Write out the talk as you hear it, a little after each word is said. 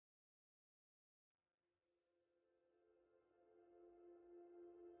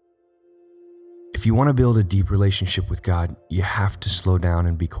If you want to build a deep relationship with God, you have to slow down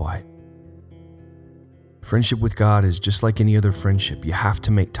and be quiet. Friendship with God is just like any other friendship. You have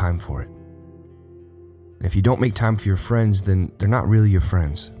to make time for it. And if you don't make time for your friends, then they're not really your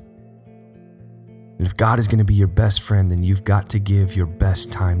friends. And if God is going to be your best friend, then you've got to give your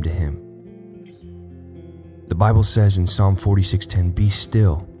best time to Him. The Bible says in Psalm 46:10, "Be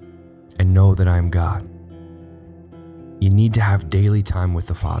still and know that I am God." You need to have daily time with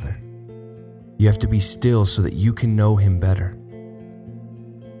the Father. You have to be still so that you can know Him better.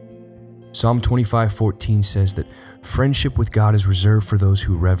 Psalm 25:14 says that friendship with God is reserved for those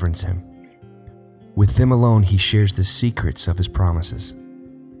who reverence Him. With them alone, He shares the secrets of His promises.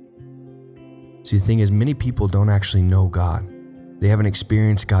 See, the thing is, many people don't actually know God. They haven't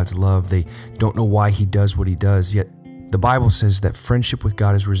experienced God's love. They don't know why He does what He does. Yet, the Bible says that friendship with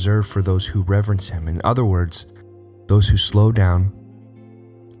God is reserved for those who reverence Him. In other words, those who slow down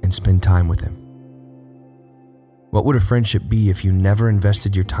and spend time with Him. What would a friendship be if you never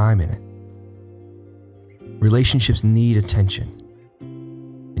invested your time in it? Relationships need attention.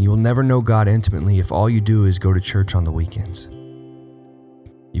 And you will never know God intimately if all you do is go to church on the weekends.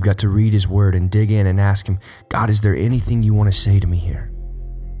 You've got to read His Word and dig in and ask Him, "God, is there anything you want to say to me here?"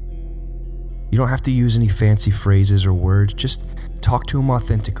 You don't have to use any fancy phrases or words. Just talk to Him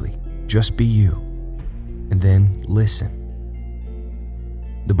authentically. Just be you. And then listen.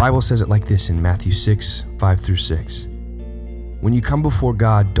 The Bible says it like this in Matthew 6:5-6. When you come before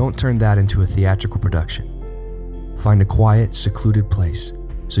God, don't turn that into a theatrical production. Find a quiet, secluded place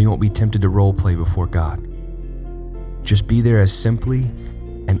so you won't be tempted to role play before God. Just be there as simply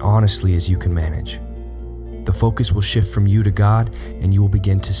and honestly as you can manage. The focus will shift from you to God, and you will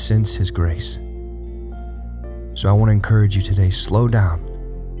begin to sense His grace. So I want to encourage you today, slow down,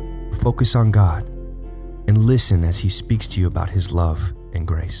 focus on God, and listen as He speaks to you about His love and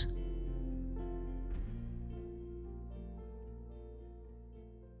grace.